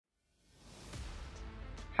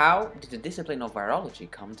How did the discipline of virology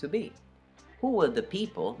come to be? Who were the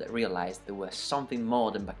people that realized there was something more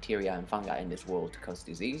than bacteria and fungi in this world to cause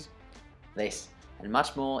disease? This and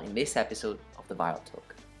much more in this episode of the Viral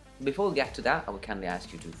Talk. Before we get to that, I would kindly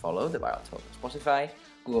ask you to follow the Viral Talk on Spotify,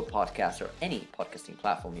 Google Podcasts, or any podcasting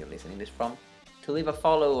platform you're listening this from, to leave a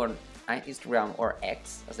follow on Instagram or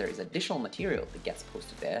X, as there is additional material that gets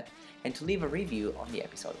posted there, and to leave a review on the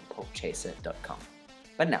episode on popechaser.com.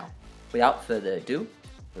 But now, without further ado,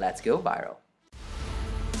 let's go viral.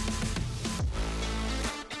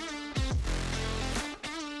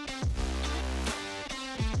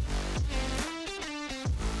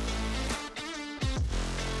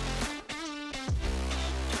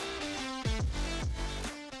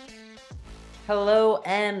 Hello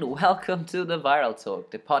and welcome to the Viral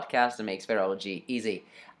Talk, the podcast that makes virology easy.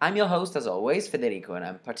 I'm your host as always, Federico, and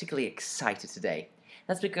I'm particularly excited today.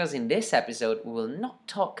 That's because in this episode we will not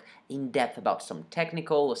talk in depth about some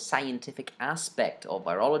technical or scientific aspect of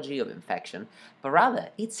virology of infection, but rather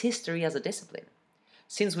its history as a discipline.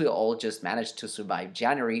 Since we all just managed to survive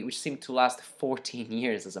January, which seemed to last 14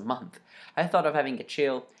 years as a month, I thought of having a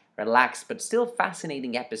chill, relaxed, but still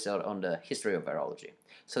fascinating episode on the history of virology,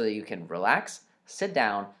 so that you can relax, sit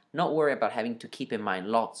down, not worry about having to keep in mind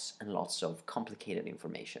lots and lots of complicated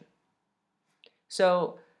information.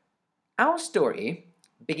 So, our story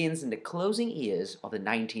begins in the closing years of the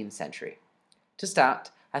 19th century. To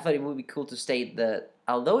start, I thought it would be cool to state that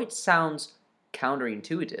although it sounds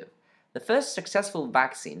counterintuitive, the first successful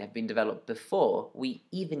vaccine had been developed before we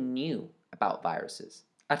even knew about viruses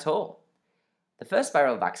at all. The first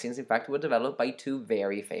viral vaccines, in fact, were developed by two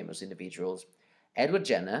very famous individuals, Edward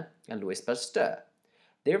Jenner and Louis Pasteur.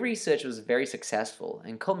 Their research was very successful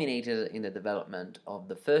and culminated in the development of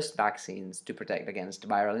the first vaccines to protect against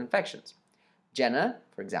viral infections. Jenner,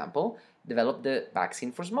 for example, developed the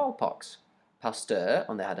vaccine for smallpox, Pasteur,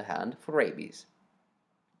 on the other hand, for rabies,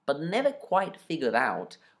 but never quite figured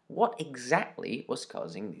out what exactly was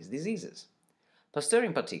causing these diseases. Pasteur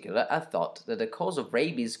in particular had thought that the cause of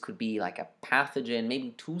rabies could be like a pathogen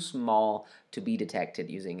maybe too small to be detected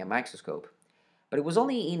using a microscope. But it was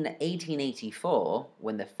only in 1884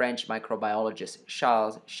 when the French microbiologist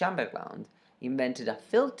Charles Chamberland invented a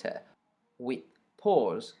filter with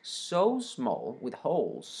pores so small, with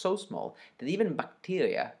holes so small, that even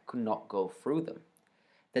bacteria could not go through them.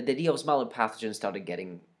 That the idea of smaller pathogens started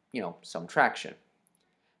getting, some traction.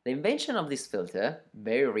 The invention of this filter,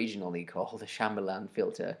 very originally called the Chamberland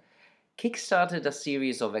filter, kick-started a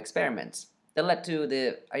series of experiments that led to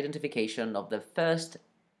the identification of the first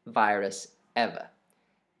virus ever,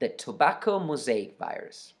 the tobacco mosaic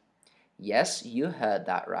virus. Yes, you heard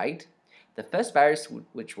that right. The first virus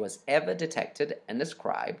which was ever detected and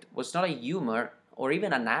described was not a human or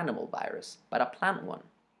even an animal virus, but a plant one.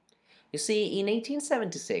 You see, in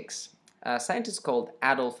 1876, a scientist called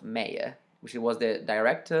Adolf Meyer, which was the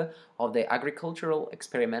director of the Agricultural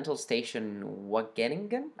Experimental Station in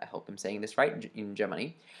Wageningen, I hope I'm saying this right, in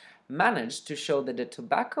Germany, managed to show that the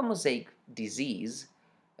tobacco mosaic disease,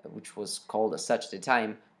 which was called as such at the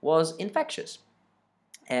time, was infectious.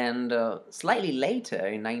 And slightly later,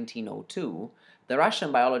 in 1902, the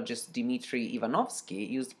Russian biologist Dmitry Ivanovsky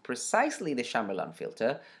used precisely the Chamberland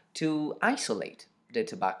filter to isolate the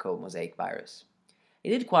tobacco mosaic virus. He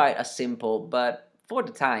did quite a simple, but for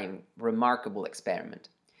the time, remarkable experiment.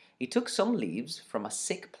 He took some leaves from a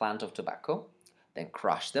sick plant of tobacco, then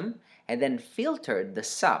crushed them, and then filtered the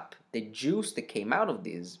sap, the juice that came out of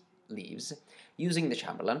these leaves, using the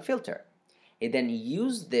Chamberland filter. He then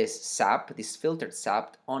used this sap, this filtered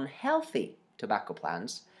sap, on healthy tobacco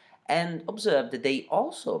plants and observed that they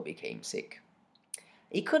also became sick.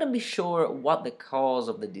 He couldn't be sure what the cause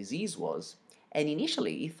of the disease was, and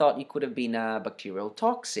initially he thought it could have been a bacterial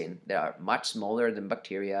toxin. They are much smaller than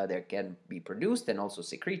bacteria that can be produced and also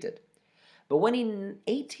secreted. But when in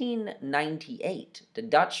 1898 the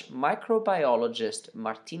Dutch microbiologist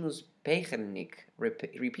Martinus Pechernich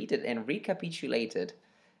repeated and recapitulated,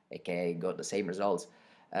 aka got the same results,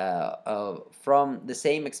 from the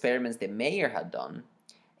same experiments that Mayer had done,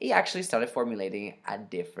 he actually started formulating a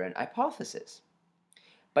different hypothesis.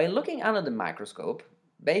 By looking under the microscope,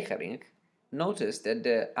 Pechernich noticed that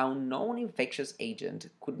the unknown infectious agent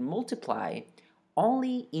could multiply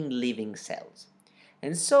only in living cells.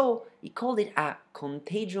 And so he called it a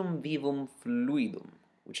contagium vivum fluidum,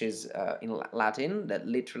 which is in Latin that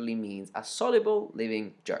literally means a soluble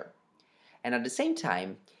living germ. And at the same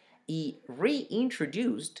time, he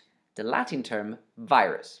reintroduced the Latin term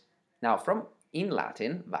virus. Now, in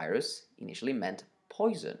Latin, virus initially meant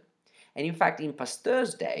poison. And in fact, in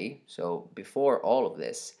Pasteur's day, so before all of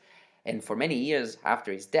this, And for many years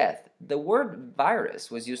after his death, the word virus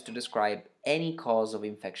was used to describe any cause of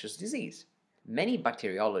infectious disease. Many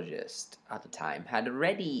bacteriologists at the time had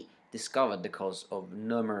already discovered the cause of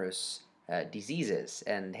numerous diseases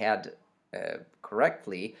and had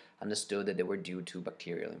correctly understood that they were due to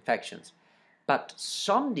bacterial infections. But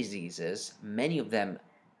some diseases, many of them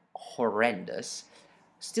horrendous,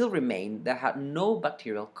 still remained that had no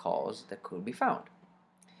bacterial cause that could be found.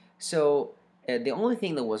 So the only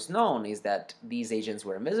thing that was known is that these agents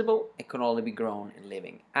were invisible and could only be grown in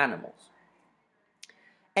living animals.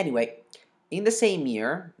 Anyway, in the same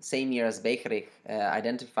year as Beckerich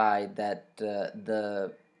identified that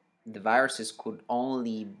the viruses could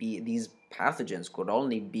only be, these pathogens could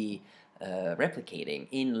only be replicating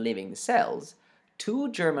in living cells,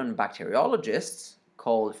 two German bacteriologists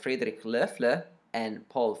called Friedrich Loeffler and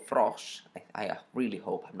Paul Frosch, I really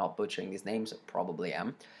hope I'm not butchering these names, I probably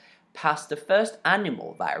am, passed the first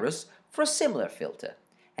animal virus for a similar filter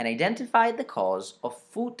and identified the cause of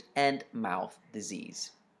foot and mouth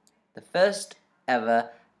disease. The first ever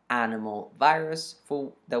animal virus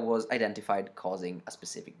that was identified causing a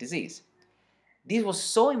specific disease. This was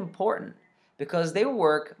so important because their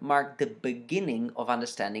work marked the beginning of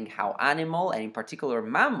understanding how animal and in particular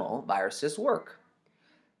mammal viruses work.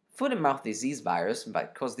 Foot and mouth disease virus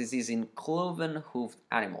cause disease in cloven-hoofed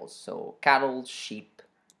animals, so cattle, sheep,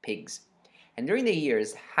 pigs, and during the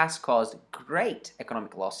years has caused great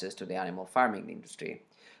economic losses to the animal farming industry.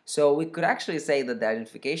 So we could actually say that the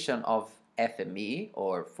identification of FME,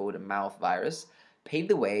 or foot and mouth virus, paved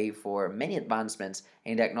the way for many advancements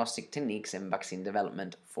in diagnostic techniques and vaccine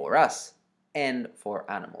development for us and for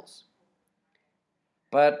animals.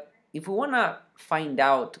 But if we want to find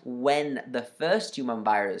out when the first human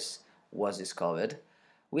virus was discovered,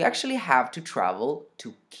 we actually have to travel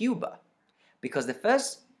to Cuba, because the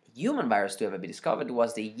first human virus to ever be discovered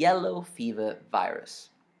was the yellow fever virus.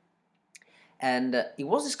 And it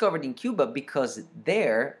was discovered in Cuba because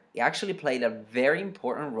there it actually played a very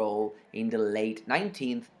important role in the late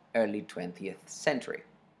 19th, early 20th century.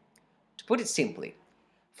 To put it simply,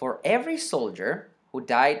 for every soldier who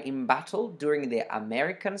died in battle during the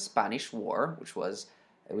American-Spanish War,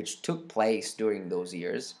 which took place during those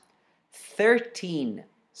years, 13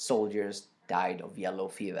 soldiers died of yellow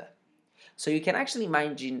fever. So you can actually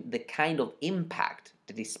imagine the kind of impact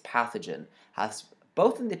that this pathogen has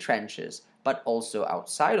both in the trenches but also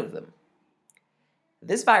outside of them.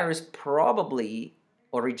 This virus probably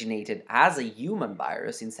originated as a human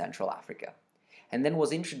virus in Central Africa, and then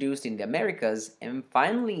was introduced in the Americas and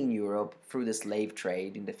finally in Europe through the slave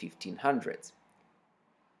trade in the 1500s.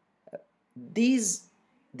 This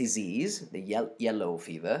disease, the yellow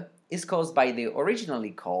fever, is caused by the originally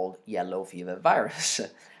called yellow fever virus,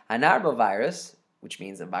 an arbovirus, which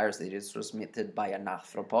means a virus that is transmitted by an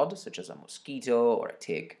arthropod, such as a mosquito or a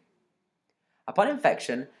tick. Upon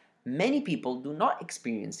infection, many people do not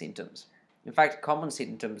experience symptoms. In fact, common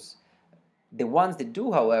symptoms, the ones that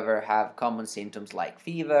do, however, have common symptoms like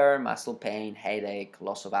fever, muscle pain, headache,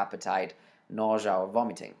 loss of appetite, nausea, or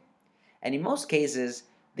vomiting. And in most cases,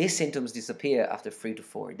 these symptoms disappear after 3 to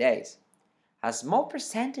 4 days. A small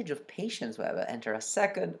percentage of patients, however, enter a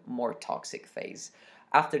second, more toxic phase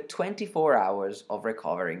after 24 hours of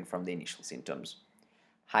recovering from the initial symptoms.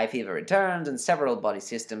 High fever returns and several body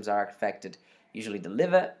systems are affected, usually the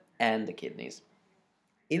liver and the kidneys.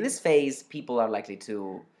 In this phase, people are likely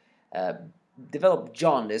to develop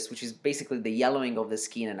jaundice, which is basically the yellowing of the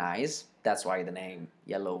skin and eyes. That's why the name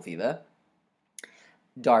yellow fever.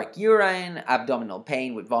 Dark urine, abdominal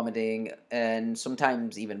pain with vomiting, and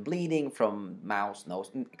sometimes even bleeding from mouth,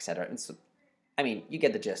 nose, etc. I mean, you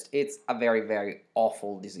get the gist. It's a very, very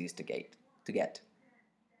awful disease to get.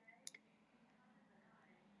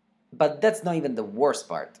 But that's not even the worst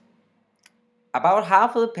part. About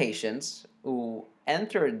half of the patients who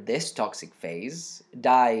enter this toxic phase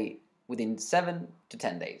die within 7 to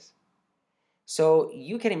 10 days. So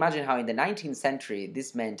you can imagine how in the 19th century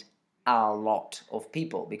this meant a lot of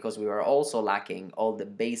people, because we were also lacking all the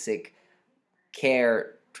basic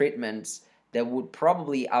care treatments that would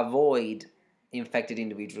probably avoid infected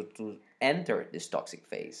individuals to enter this toxic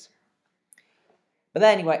phase. But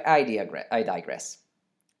anyway, I digress.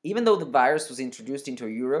 Even though the virus was introduced into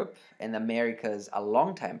Europe and Americas a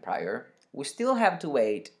long time prior, we still have to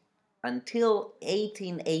wait until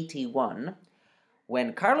 1881,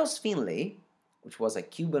 when Carlos Finlay, which was a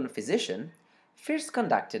Cuban physician, first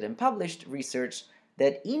conducted and published research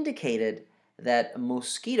that indicated that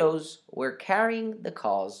mosquitoes were carrying the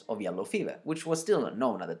cause of yellow fever, which was still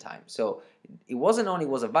unknown at the time. So it wasn't known it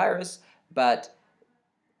was a virus, but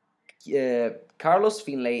Carlos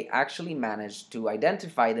Finlay actually managed to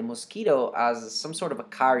identify the mosquito as some sort of a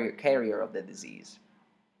carrier of the disease.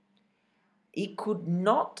 He could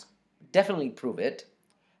not definitely prove it,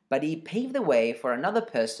 but he paved the way for another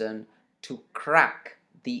person to crack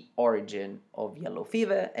the origin of yellow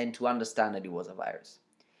fever and to understand that it was a virus.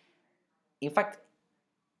 In fact,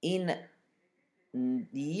 in the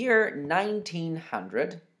year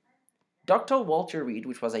 1900, Dr. Walter Reed,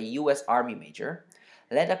 which was a US Army major,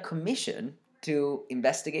 led a commission to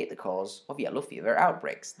investigate the cause of yellow fever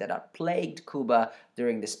outbreaks that had plagued Cuba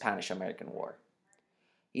during the Spanish-American War.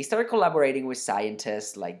 He started collaborating with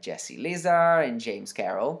scientists like Jesse Lizar and James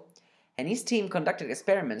Carroll, and his team conducted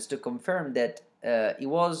experiments to confirm that it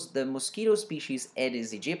was the mosquito species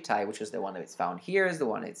Aedes aegypti, which is the one that's found here, is the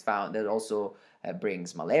one that's found that also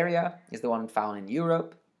brings malaria, is the one found in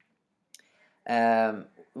Europe,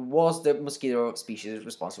 was the mosquito species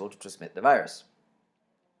responsible to transmit the virus.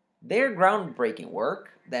 Their groundbreaking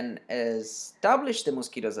work then established the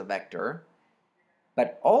mosquito as a vector,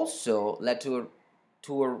 but also led to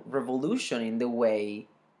a revolution in the way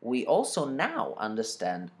we also now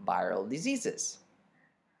understand viral diseases.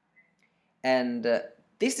 And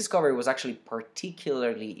this discovery was actually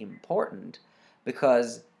particularly important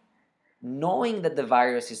because knowing that the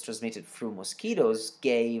virus is transmitted through mosquitoes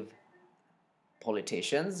gave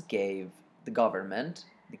politicians, gave the government,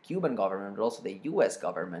 the Cuban government, but also the US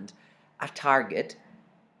government, a target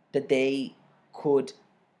that they could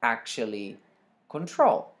actually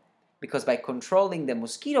control. Because by controlling the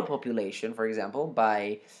mosquito population, for example,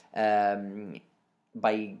 by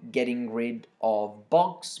getting rid of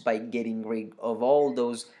bugs, by getting rid of all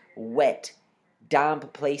those wet,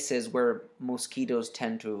 damp places where mosquitoes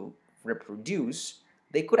tend to reproduce,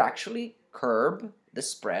 they could actually curb the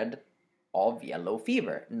spread of yellow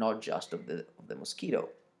fever, not just of the mosquito.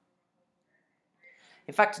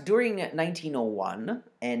 In fact, during 1901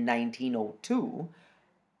 and 1902,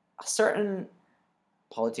 a certain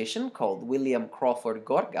politician called William Crawford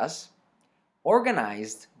Gorgas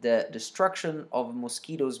organized the destruction of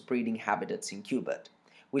mosquitoes' breeding habitats in Cuba,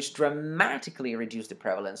 which dramatically reduced the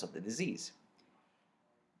prevalence of the disease.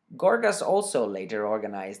 Gorgas also later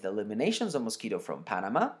organized the eliminations of mosquito from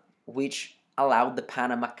Panama, which allowed the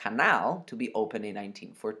Panama Canal to be opened in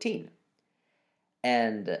 1914.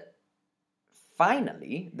 And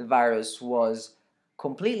finally, the virus was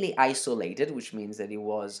completely isolated, which means that it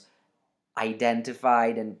was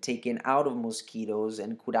identified and taken out of mosquitoes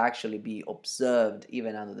and could actually be observed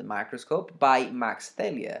even under the microscope by Max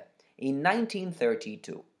Thelier in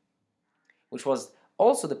 1932, which was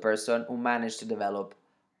also the person who managed to develop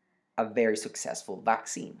a very successful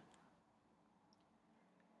vaccine.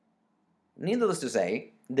 Needless to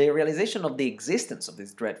say, the realization of the existence of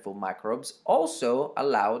these dreadful microbes also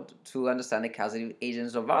allowed to understand the causative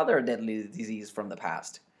agents of other deadly diseases from the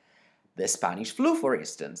past. The Spanish flu, for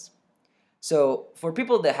instance. So, for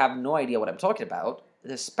people that have no idea what I'm talking about,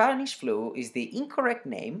 the Spanish flu is the incorrect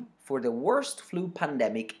name for the worst flu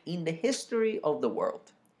pandemic in the history of the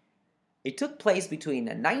world. It took place between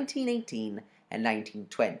 1918 and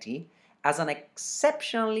 1920 as an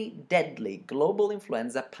exceptionally deadly global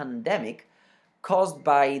influenza pandemic caused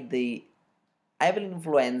by the avian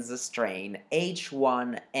influenza strain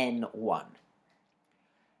H1N1.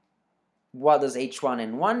 What does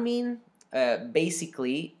H1N1 mean?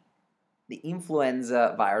 Basically, the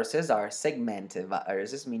influenza viruses are segmented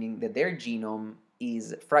viruses, meaning that their genome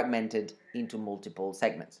is fragmented into multiple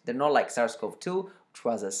segments. They're not like SARS-CoV-2, which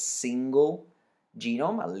was a single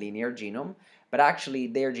genome, a linear genome, but actually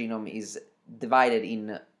their genome is divided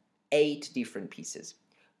in 8 different pieces.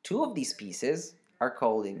 2 of these pieces are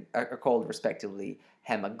called respectively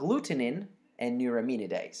hemagglutinin and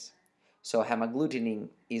neuraminidase. So hemagglutinin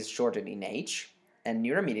is shortened in H, and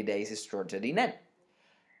neuraminidase is shortened in N.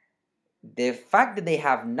 The fact that they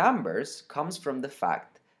have numbers comes from the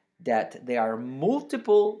fact that there are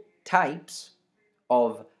multiple types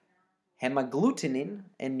of hemagglutinin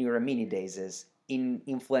and neuraminases in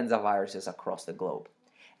influenza viruses across the globe.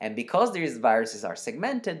 And because these viruses are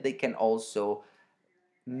segmented, they can also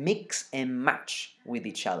mix and match with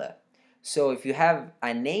each other. So if you have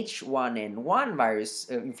an H1N1 virus,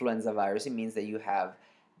 influenza virus, it means that you have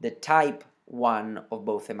the type 1 of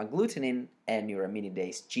both hemagglutinin and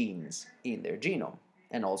neuraminidase genes in their genome,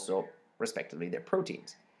 and also, respectively, their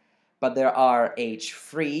proteins. But there are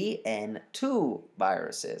H3 and 2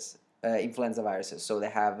 viruses, influenza viruses, so they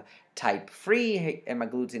have type 3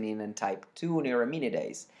 hemagglutinin and type 2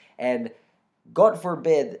 neuraminidase. And God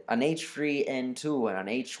forbid an H3N2 and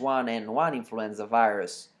an H1N1 influenza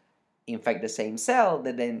virus infect the same cell,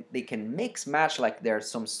 that then they can mix match like they're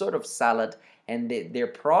some sort of salad, and their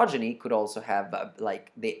progeny could also have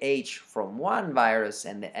like the H from one virus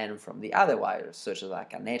and the N from the other virus, such as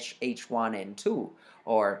like an H1N2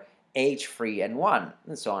 or H3N1,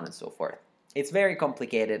 and so on and so forth. It's very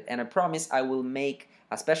complicated, and I promise I will make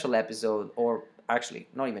a special episode, or actually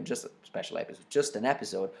not even just a special episode, just an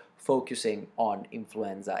episode focusing on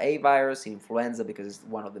influenza A virus, influenza, because it's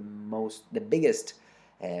one of the biggest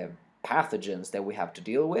pathogens that we have to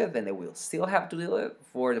deal with and that we'll still have to deal with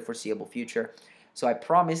for the foreseeable future. So I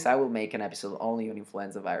promise I will make an episode only on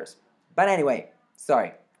influenza virus. But anyway,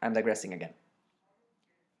 sorry, I'm digressing again.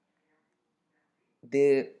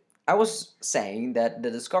 I was saying that the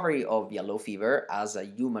discovery of yellow fever as a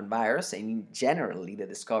human virus, and generally the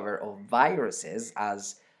discovery of viruses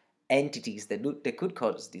as entities that could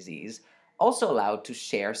cause disease, also allowed to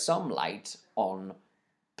share some light on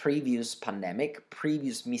previous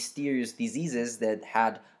previous mysterious diseases that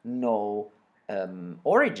had no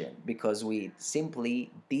origin, because we simply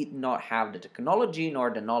did not have the technology nor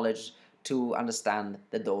the knowledge to understand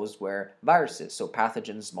that those were viruses, so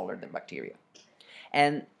pathogens smaller than bacteria.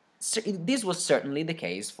 And this was certainly the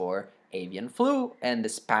case for avian flu and the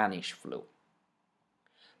Spanish flu.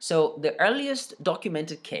 So the earliest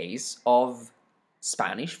documented case of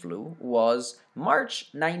Spanish flu was March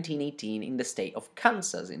 1918 in the state of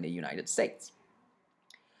Kansas in the United States.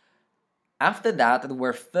 After that, there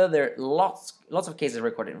were further lots of cases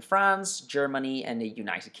recorded in France, Germany, and the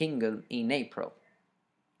United Kingdom in April.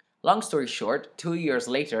 Long story short, 2 years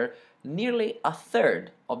later, nearly a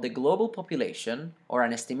third of the global population, or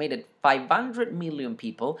an estimated 500 million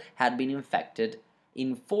people, had been infected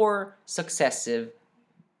in 4 successive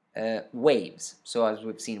waves. So as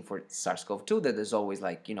we've seen for SARS-CoV-2, that there's always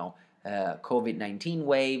like, COVID-19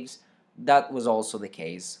 waves, that was also the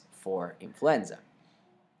case for influenza.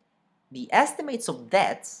 The estimates of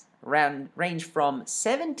deaths range from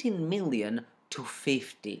 17 million to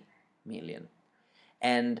 50 million.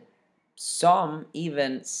 And some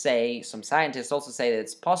scientists also say that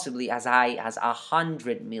it's possibly as high as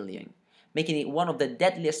 100 million, making it one of the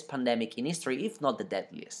deadliest pandemic in history, if not the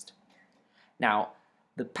deadliest. Now,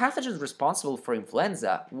 the pathogen responsible for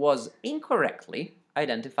influenza was incorrectly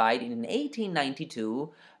identified in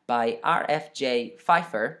 1892 by R.F.J.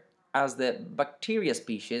 Pfeiffer as the bacteria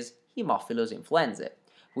species Haemophilus influenzae,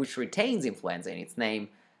 which retains influenza in its name,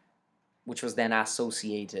 which was then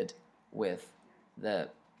associated with the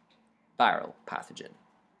viral pathogen.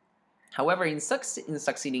 However, in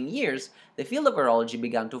succeeding years, the field of virology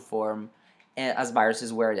began to form as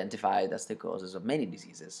viruses were identified as the causes of many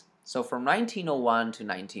diseases. So from 1901 to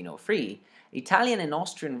 1903, Italian and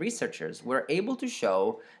Austrian researchers were able to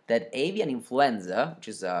show that avian influenza, which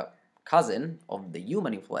is a cousin of the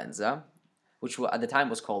human influenza, which at the time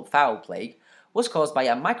was called fowl plague, was caused by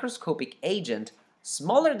a microscopic agent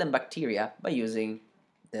smaller than bacteria by using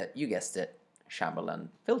you guessed it, Chamberlain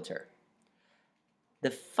filter.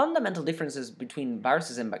 The fundamental differences between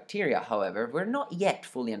viruses and bacteria, however, were not yet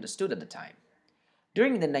fully understood at the time.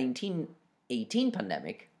 During the 1918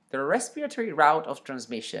 pandemic, the respiratory route of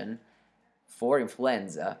transmission for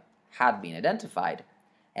influenza had been identified,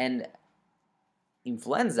 and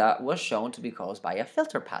influenza was shown to be caused by a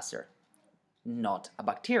filter passer, not a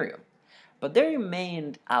bacterium. But there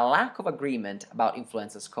remained a lack of agreement about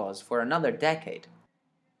influenza's cause for another decade.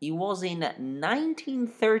 It was in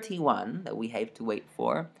 1931 that we have to wait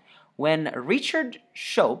for, when Richard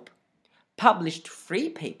Shope published 3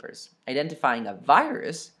 papers identifying a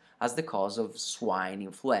virus as the cause of swine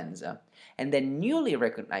influenza, and the newly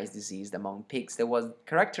recognized disease among pigs that was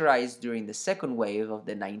characterized during the second wave of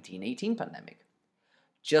the 1918 pandemic.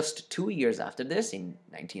 Just 2 years after this, in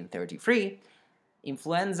 1933,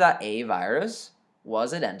 influenza A virus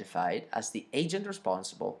was identified as the agent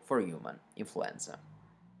responsible for human influenza.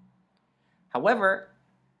 However,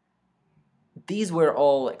 these were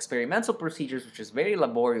all experimental procedures, which is very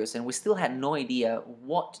laborious, and we still had no idea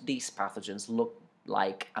what these pathogens looked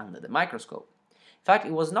like under the microscope. In fact,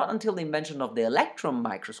 it was not until the invention of the electron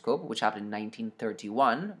microscope, which happened in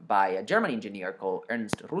 1931 by a German engineer called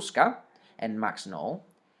Ernst Ruska and Max Knoll,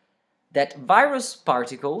 that virus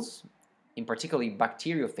particles, in particular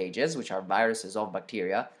bacteriophages, which are viruses of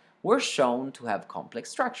bacteria, were shown to have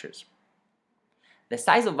complex structures. The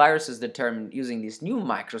size of viruses determined using this new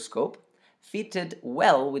microscope fitted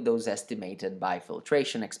well with those estimated by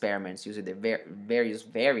filtration experiments using the various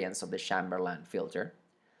variants of the Chamberlain filter.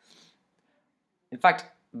 In fact,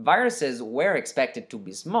 viruses were expected to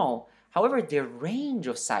be small, however, the range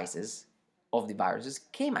of sizes of the viruses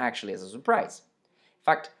came actually as a surprise. In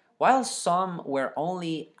fact, while some were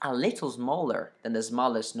only a little smaller than the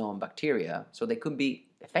smallest known bacteria, so they could be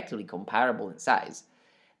effectively comparable in size,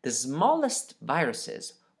 The smallest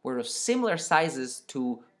viruses were of similar sizes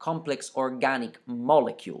to complex organic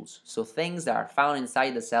molecules. So things that are found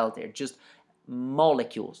inside the cell, they're just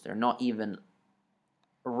molecules. They're not even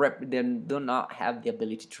they do not have the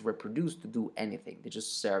ability to reproduce, to do anything. They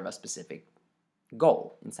just serve a specific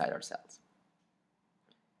goal inside our cells.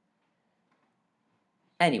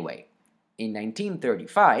 Anyway, in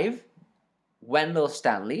 1935, Wendell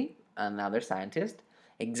Stanley, another scientist,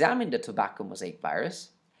 examined the tobacco mosaic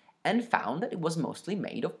virus and found that it was mostly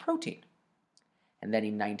made of protein. And then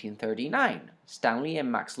in 1939, Stanley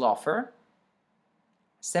and Max Lofer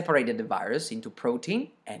separated the virus into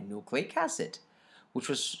protein and nucleic acid, which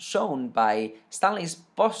was shown by Stanley's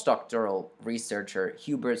postdoctoral researcher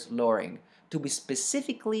Hubert Loring to be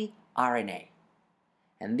specifically RNA.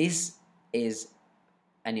 And this is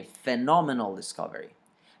a phenomenal discovery,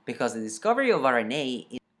 because the discovery of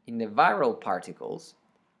RNA in the viral particles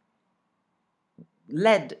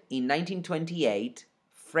led in 1928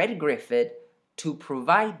 Fred Griffith to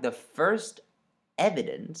provide the first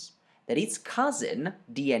evidence that its cousin,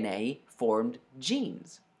 DNA, formed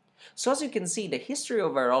genes. So as you can see, the history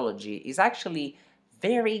of virology is actually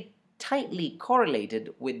very tightly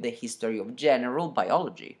correlated with the history of general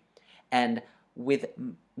biology, and with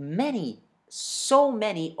so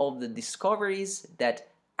many of the discoveries that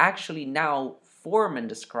actually now form and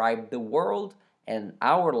describe the world and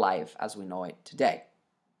our life as we know it today.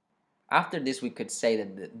 After this, we could say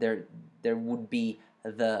that there would be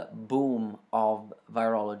the boom of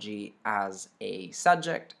virology as a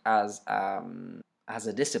subject, as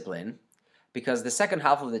a discipline, because the second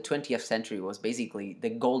half of the 20th century was basically the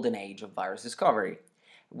golden age of virus discovery,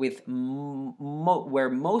 with where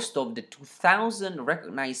most of the 2,000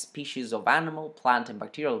 recognized species of animal, plant, and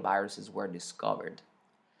bacterial viruses were discovered.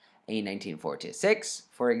 In 1946,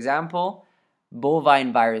 for example,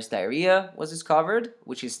 bovine virus diarrhea was discovered,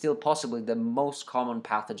 which is still possibly the most common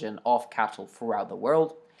pathogen of cattle throughout the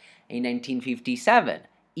world. In 1957,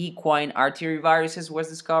 equine arteriviruses was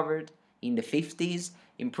discovered. In the 50s,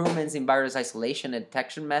 improvements in virus isolation and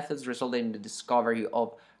detection methods resulted in the discovery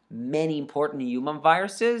of many important human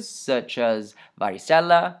viruses, such as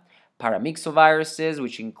varicella, paramyxoviruses,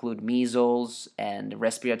 which include measles and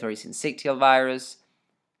respiratory syncytial virus,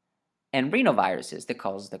 and rhinoviruses that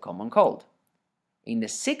cause the common cold. In the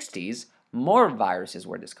 60s, more viruses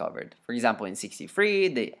were discovered. For example, in 63,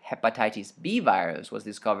 the hepatitis B virus was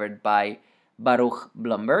discovered by Baruch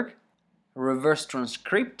Blumberg. Reverse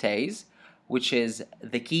transcriptase, which is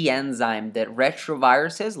the key enzyme that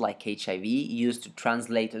retroviruses like HIV use to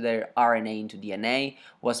translate their RNA into DNA,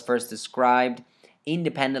 was first described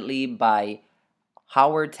independently by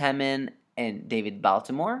Howard Temin and David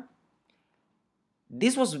Baltimore.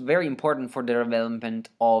 This was very important for the development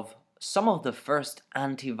of some of the first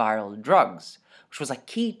antiviral drugs, which was a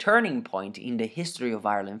key turning point in the history of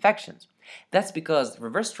viral infections. That's because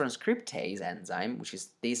reverse transcriptase enzyme, which is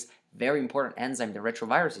this very important enzyme that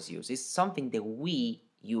retroviruses use, is something that we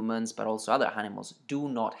humans, but also other animals, do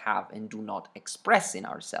not have and do not express in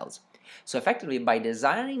our cells. So effectively, by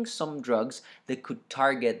designing some drugs that could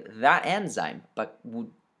target that enzyme, but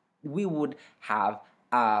we would have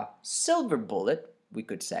a silver bullet, we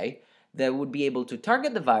could say, that would be able to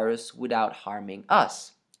target the virus without harming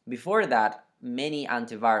us. Before that, many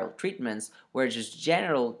antiviral treatments were just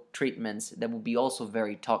general treatments that would be also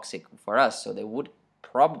very toxic for us. So they would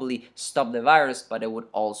probably stop the virus, but it would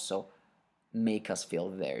also make us feel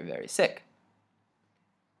very, very sick.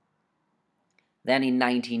 Then in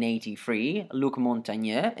 1983, Luc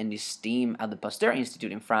Montagnier and his team at the Pasteur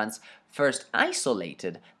Institute in France first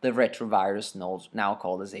isolated the retrovirus now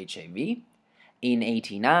called as HIV. In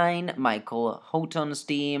 1989, Michael Houghton's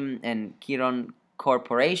team and Chiron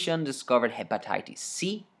Corporation discovered hepatitis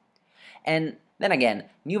C. And then again,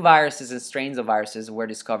 new viruses and strains of viruses were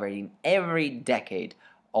discovered in every decade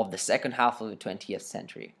of the second half of the 20th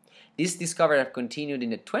century. These discoveries have continued in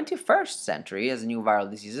the 21st century as new viral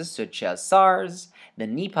diseases such as SARS, the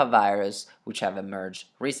Nipah virus, which have emerged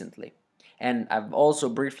recently. And I've also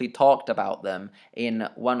briefly talked about them in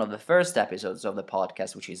one of the first episodes of the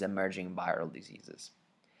podcast, which is emerging viral diseases.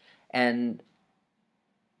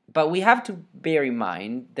 But we have to bear in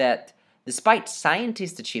mind that despite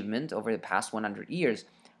scientists' achievement over the past 100 years,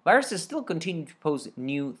 viruses still continue to pose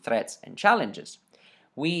new threats and challenges.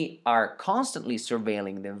 We are constantly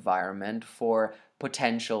surveilling the environment for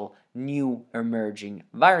potential new emerging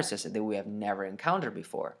viruses that we have never encountered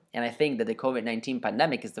before. And I think that the COVID-19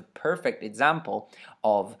 pandemic is the perfect example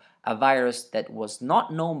of a virus that was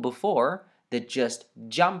not known before, that just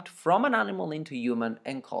jumped from an animal into human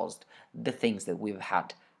and caused the things that we've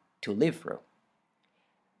had to live through.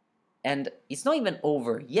 And it's not even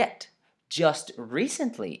over yet. Just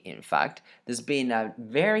recently, in fact, there's been a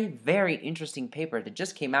very, very interesting paper that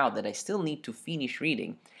just came out that I still need to finish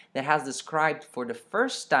reading that has described for the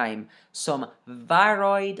first time some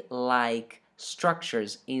viroid-like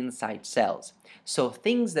structures inside cells. So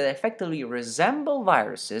things that effectively resemble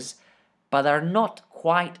viruses but are not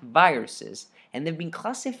quite viruses, and they've been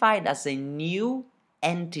classified as a new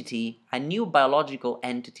entity, a new biological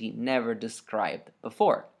entity never described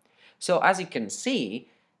before. So as you can see,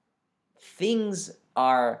 things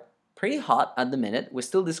are pretty hot at the minute. We're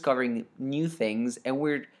still discovering new things, and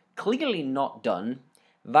we're clearly not done.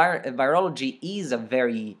 Virology is a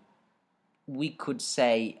very, we could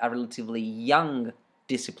say, a relatively young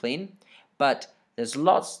discipline, but there's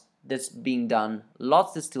lots that's being done,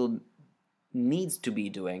 lots that still needs to be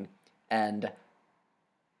doing, and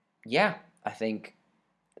yeah, I think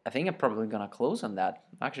I'm probably gonna close on that.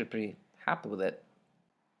 I'm actually pretty happy with it.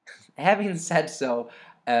 Having said so,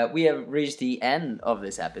 we have reached the end of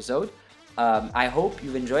this episode. I hope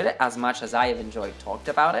you've enjoyed it as much as I have enjoyed talked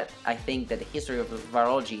about it. I think that the history of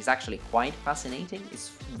virology is actually quite fascinating. It's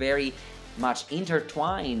very much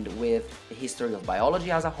intertwined with the history of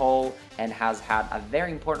biology as a whole, and has had a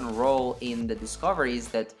very important role in the discoveries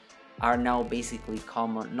that are now basically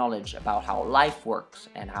common knowledge about how life works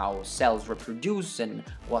and how cells reproduce and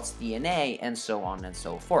what's DNA and so on and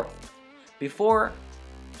so forth. Before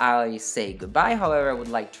I say goodbye, however, I would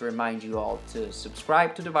like to remind you all to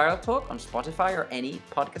subscribe to the Viral Talk on Spotify or any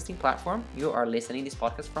podcasting platform you are listening this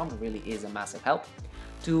podcast from. It really is a massive help.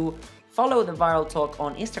 To follow the Viral Talk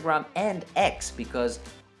on Instagram and X, because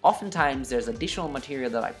oftentimes there's additional material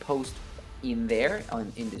that I post in there,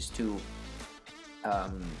 in these two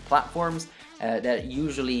platforms that are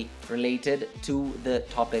usually related to the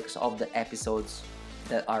topics of the episodes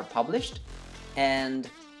that are published. And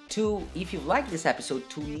to, if you like this episode,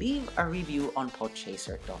 to leave a review on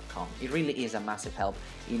podchaser.com. It really is a massive help.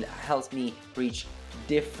 It helps me reach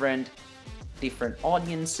different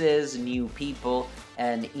audiences, new people,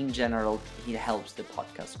 and in general, it helps the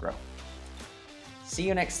podcast grow. See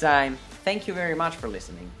you next time. Thank you very much for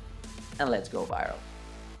listening, and let's go viral.